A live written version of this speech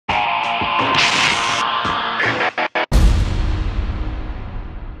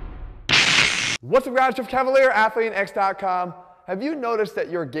What's up, guys? Jeff Cavaliere, AthleanX.com. Have you noticed that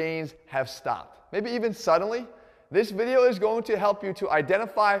your gains have stopped? Maybe even suddenly? This video is going to help you to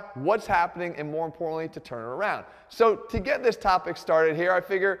identify what's happening and, more importantly, to turn it around. So to get this topic started here, I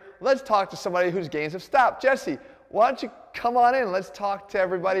figure let's talk to somebody whose gains have stopped. Jesse, why don't you come on in? Let's talk to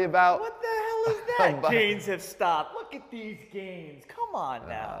everybody about... What the hell is that? Gains have stopped. Look at these gains. Come on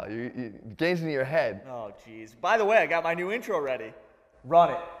now. Gains in your head. Oh, geez. By the way, I got my new intro ready.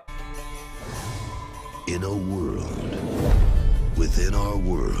 Run it. In a world within our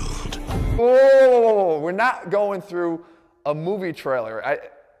world. Whoa, we're not going through a movie trailer.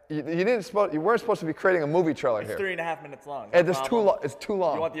 You weren't supposed to be creating a movie trailer here. It's 3.5 minutes long. And it's too long. It's too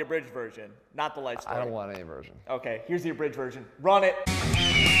long. You want the abridged version, not the light story. I don't want any version. Okay, here's the abridged version. Run it.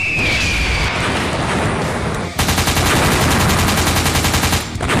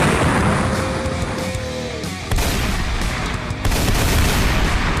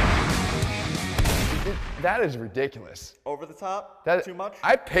 That is ridiculous. Over the top? Too much?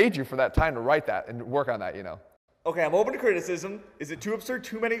 I paid you for that time to write that and work on that, you know. Okay, I'm open to criticism. Is it too absurd?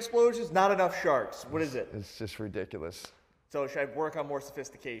 Too many explosions? Not enough sharks? What is it? It's just ridiculous. So should I work on more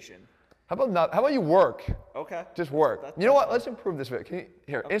sophistication? How about you work? Okay. Just work. You know what? Let's improve this video.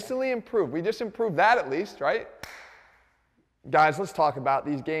 Instantly improve. We just improved that at least, right? Guys, let's talk about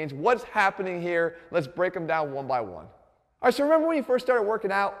these gains. What's happening here? Let's break them down one by one. All right, so remember when you first started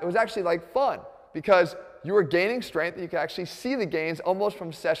working out, it was actually like fun because you were gaining strength and you could actually see the gains almost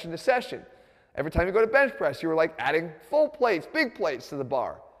from session to session. Every time you go to bench press, you were like adding full plates, big plates to the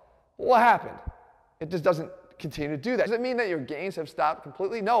bar. Well, what happened? It just doesn't continue to do that. Does it mean that your gains have stopped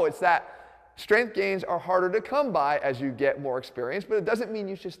completely? No, it's that strength gains are harder to come by as you get more experience, but it doesn't mean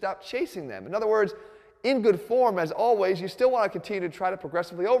you should stop chasing them. In other words, in good form, as always, you still want to continue to try to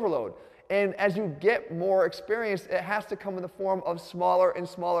progressively overload. And as you get more experience, it has to come in the form of smaller and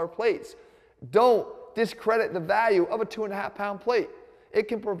smaller plates. Don't discredit the value of a 2.5-pound plate. It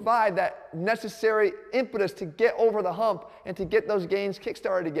can provide that necessary impetus to get over the hump and to get those gains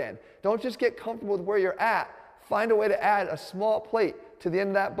kickstarted again. Don't just get comfortable with where you're at. Find a way to add a small plate to the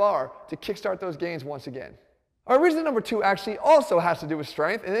end of that bar to kickstart those gains once again. Our reason number 2 actually also has to do with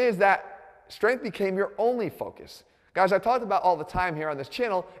strength, and it is that strength became your only focus. Guys, I've talked about all the time here on this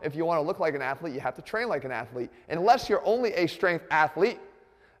channel, if you want to look like an athlete, you have to train like an athlete. Unless you're only a strength athlete,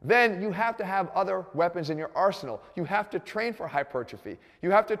 then you have to have other weapons in your arsenal. You have to train for hypertrophy.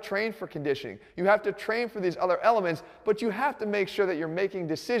 You have to train for conditioning. You have to train for these other elements, but you have to make sure that you're making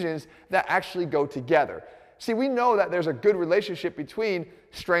decisions that actually go together. See, we know that there's a good relationship between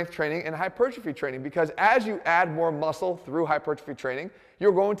strength training and hypertrophy training because as you add more muscle through hypertrophy training,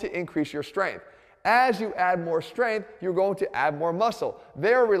 you're going to increase your strength. As you add more strength, you're going to add more muscle.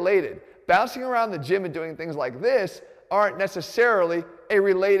 They're related. Bouncing around the gym and doing things like this aren't necessarily a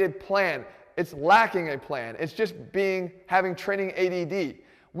related plan. It's lacking a plan. It's just having training ADD.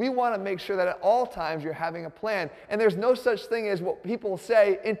 We want to make sure that at all times you're having a plan. And there's no such thing as what people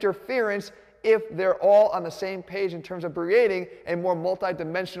say interference if they're all on the same page in terms of creating a more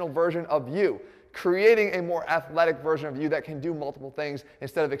multidimensional version of you, creating a more athletic version of you that can do multiple things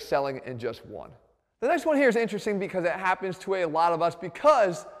instead of excelling in just one. The next one here is interesting because it happens to a lot of us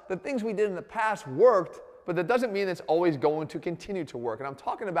because the things we did in the past worked, but that doesn't mean it's always going to continue to work. And I'm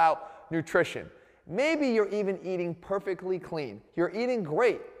talking about nutrition. Maybe you're even eating perfectly clean. You're eating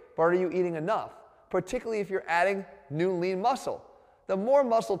great, but are you eating enough? Particularly if you're adding new lean muscle. The more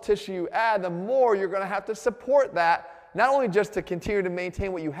muscle tissue you add, the more you're going to have to support that, not only just to continue to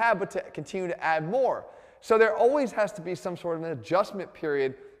maintain what you have, but to continue to add more. So there always has to be some sort of an adjustment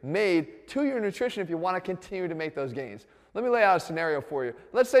period made to your nutrition if you want to continue to make those gains. Let me lay out a scenario for you.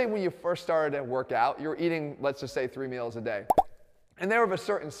 Let's say when you first started to work out, you're eating, let's just say 3 meals a day, and they were of a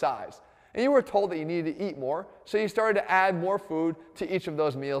certain size. And you were told that you needed to eat more, so you started to add more food to each of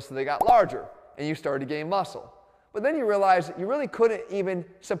those meals so they got larger, and you started to gain muscle. But then you realized that you really couldn't even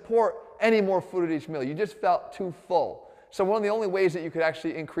support any more food at each meal. You just felt too full. So one of the only ways that you could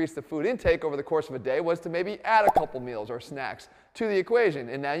actually increase the food intake over the course of a day was to maybe add a couple meals or snacks to the equation,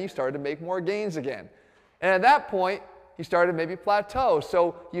 and now you started to make more gains again. And at that point, you started to maybe plateau,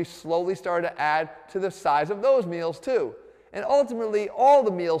 so you slowly started to add to the size of those meals too. And ultimately, all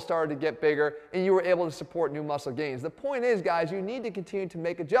the meals started to get bigger, and you were able to support new muscle gains. The point is, guys, you need to continue to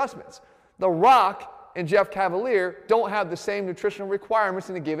make adjustments. The Rock and Jeff Cavaliere don't have the same nutritional requirements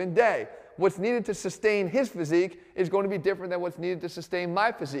in a given day. What's needed to sustain his physique is going to be different than what's needed to sustain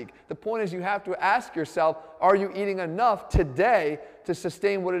my physique. The point is you have to ask yourself, are you eating enough today to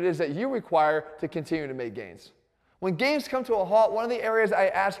sustain what it is that you require to continue to make gains? When gains come to a halt, one of the areas I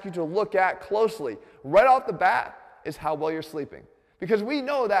ask you to look at closely right off the bat is how well you're sleeping. Because we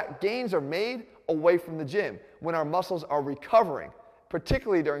know that gains are made away from the gym, when our muscles are recovering,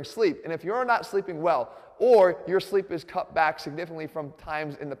 particularly during sleep. And if you're not sleeping well, or your sleep is cut back significantly from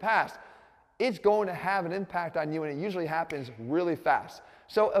times in the past, it's going to have an impact on you, and it usually happens really fast.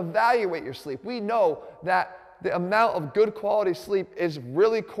 So evaluate your sleep. We know that the amount of good quality sleep is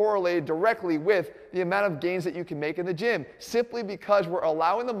really correlated directly with the amount of gains that you can make in the gym, simply because we're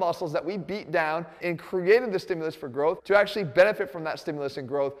allowing the muscles that we beat down and created the stimulus for growth to actually benefit from that stimulus and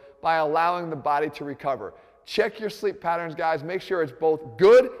growth by allowing the body to recover. Check your sleep patterns, guys. Make sure it's both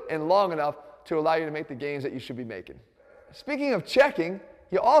good and long enough to allow you to make the gains that you should be making. Speaking of checking,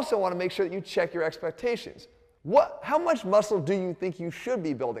 you also want to make sure that you check your expectations. How much muscle do you think you should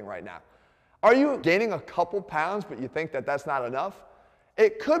be building right now? Are you gaining a couple pounds, but you think that that's not enough?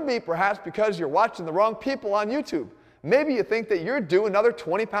 It could be perhaps because you're watching the wrong people on YouTube. Maybe you think that you're due another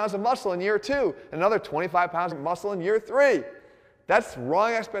 20 pounds of muscle in year 2, another 25 pounds of muscle in year 3. That's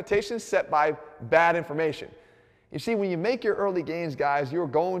wrong expectations set by bad information. You see, when you make your early gains, guys, you're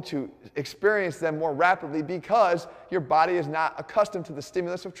going to experience them more rapidly because your body is not accustomed to the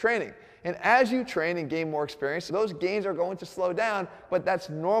stimulus of training. And as you train and gain more experience, those gains are going to slow down, but that's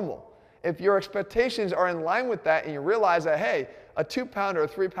normal. If your expectations are in line with that and you realize that, hey, a 2-pound or a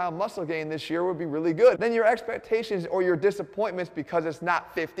 3-pound muscle gain this year would be really good, then your expectations or your disappointments because it's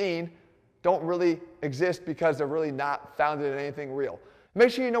not 15 don't really exist because they're really not founded in anything real.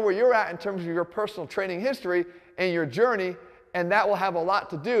 Make sure you know where you're at in terms of your personal training history and your journey, and that will have a lot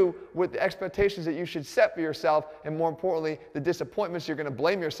to do with the expectations that you should set for yourself, and more importantly, the disappointments you're going to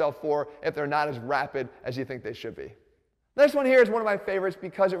blame yourself for if they're not as rapid as you think they should be. This one here is one of my favorites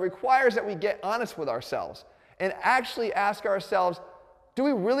because it requires that we get honest with ourselves and actually ask ourselves, do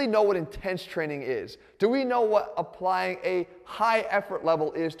we really know what intense training is? Do we know what applying a high effort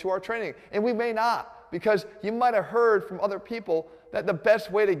level is to our training? And we may not, because you might have heard from other people that the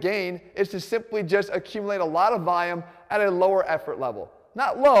best way to gain is to simply just accumulate a lot of volume at a lower effort level.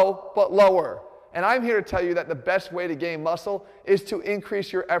 Not low, but lower. And I'm here to tell you that the best way to gain muscle is to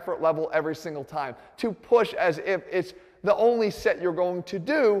increase your effort level every single time, to push as if it's the only set you're going to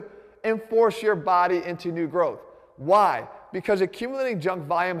do and force your body into new growth. Why? Because accumulating junk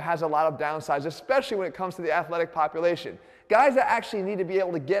volume has a lot of downsides, especially when it comes to the athletic population. Guys that actually need to be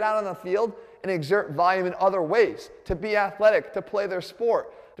able to get out on the field and exert volume in other ways, to be athletic, to play their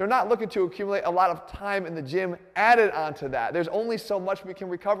sport. They're not looking to accumulate a lot of time in the gym added onto that. There's only so much we can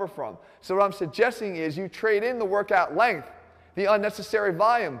recover from. So what I'm suggesting is you trade in the workout length, the unnecessary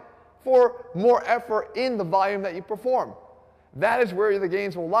volume, for more effort in the volume that you perform. That is where the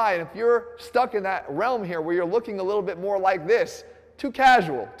gains will lie. And if you're stuck in that realm here where you're looking a little bit more like this, too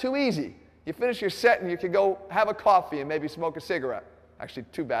casual, too easy, you finish your set and you can go have a coffee and maybe smoke a cigarette. Actually,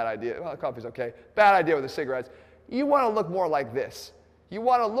 too bad idea. Well, coffee's okay. Bad idea with the cigarettes. You want to look more like this. You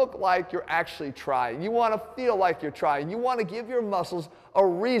want to look like you're actually trying. You want to feel like you're trying. You want to give your muscles a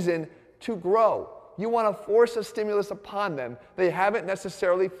reason to grow. You want to force a stimulus upon them they haven't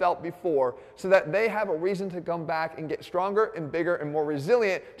necessarily felt before so that they have a reason to come back and get stronger and bigger and more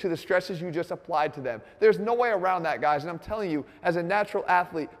resilient to the stresses you just applied to them. There's no way around that, guys. And I'm telling you, as a natural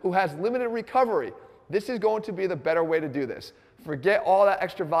athlete who has limited recovery, this is going to be the better way to do this. Forget all that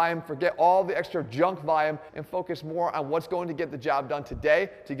extra volume, forget all the extra junk volume, and focus more on what's going to get the job done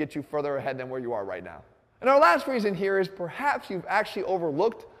today to get you further ahead than where you are right now. And our last reason here is perhaps you've actually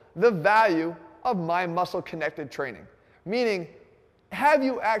overlooked the value of mind muscle connected training. Meaning, have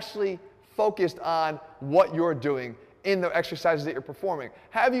you actually focused on what you're doing in the exercises that you're performing?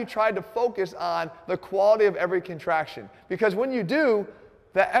 Have you tried to focus on the quality of every contraction? Because when you do,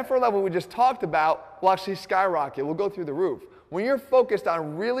 the effort level we just talked about will actually skyrocket, will go through the roof. When you're focused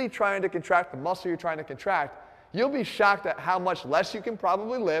on really trying to contract the muscle you're trying to contract, you'll be shocked at how much less you can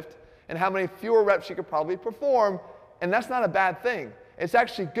probably lift and how many fewer reps you could probably perform, and that's not a bad thing. It's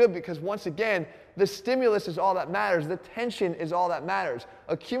actually good because, once again, the stimulus is all that matters. The tension is all that matters.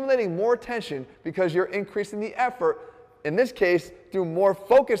 Accumulating more tension because you're increasing the effort, in this case, through more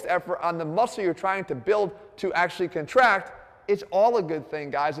focused effort on the muscle you're trying to build to actually contract, it's all a good thing,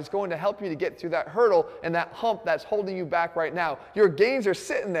 guys. It's going to help you to get through that hurdle and that hump that's holding you back right now. Your gains are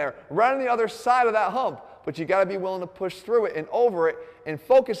sitting there right on the other side of that hump, but you got to be willing to push through it and over it, and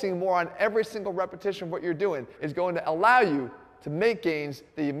focusing more on every single repetition of what you're doing is going to allow you to make gains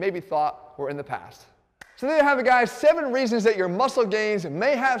that you maybe thought were in the past. So there you have it, guys. 7 reasons that your muscle gains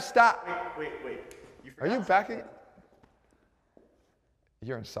may have stopped. Wait. Are you backing?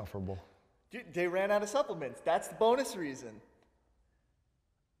 You're insufferable. Dude, they ran out of supplements. That's the bonus reason.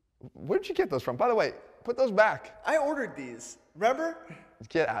 Where did you get those from? By the way, put those back. I ordered these. Remember?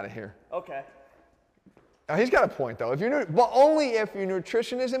 Get out of here. Okay. Now, he's got a point, though. But only if your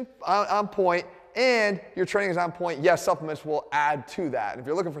nutrition is on point and your training is on point. Yes, supplements will add to that. And if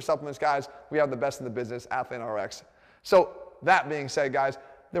you're looking for supplements, guys, we have the best in the business, AthleanRx. So that being said, guys,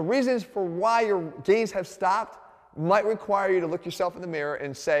 the reasons for why your gains have stopped might require you to look yourself in the mirror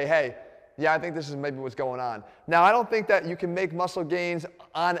and say, hey, yeah, I think this is maybe what's going on. Now, I don't think that you can make muscle gains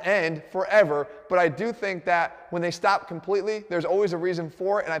on end forever, but I do think that when they stop completely, there's always a reason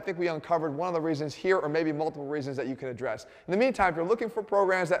for it, and I think we uncovered one of the reasons here, or maybe multiple reasons that you can address. In the meantime, if you're looking for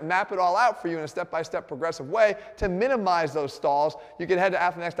programs that map it all out for you in a step-by-step progressive way to minimize those stalls, you can head to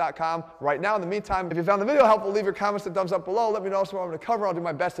athleanx.com right now. In the meantime, if you found the video helpful, leave your comments and thumbs up below. Let me know what I'm going to cover. I'll do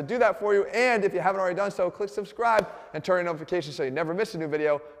my best to do that for you, and if you haven't already done so, click subscribe and turn on notifications so you never miss a new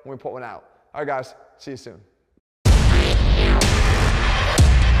video when we put one out. All right, guys, see you soon.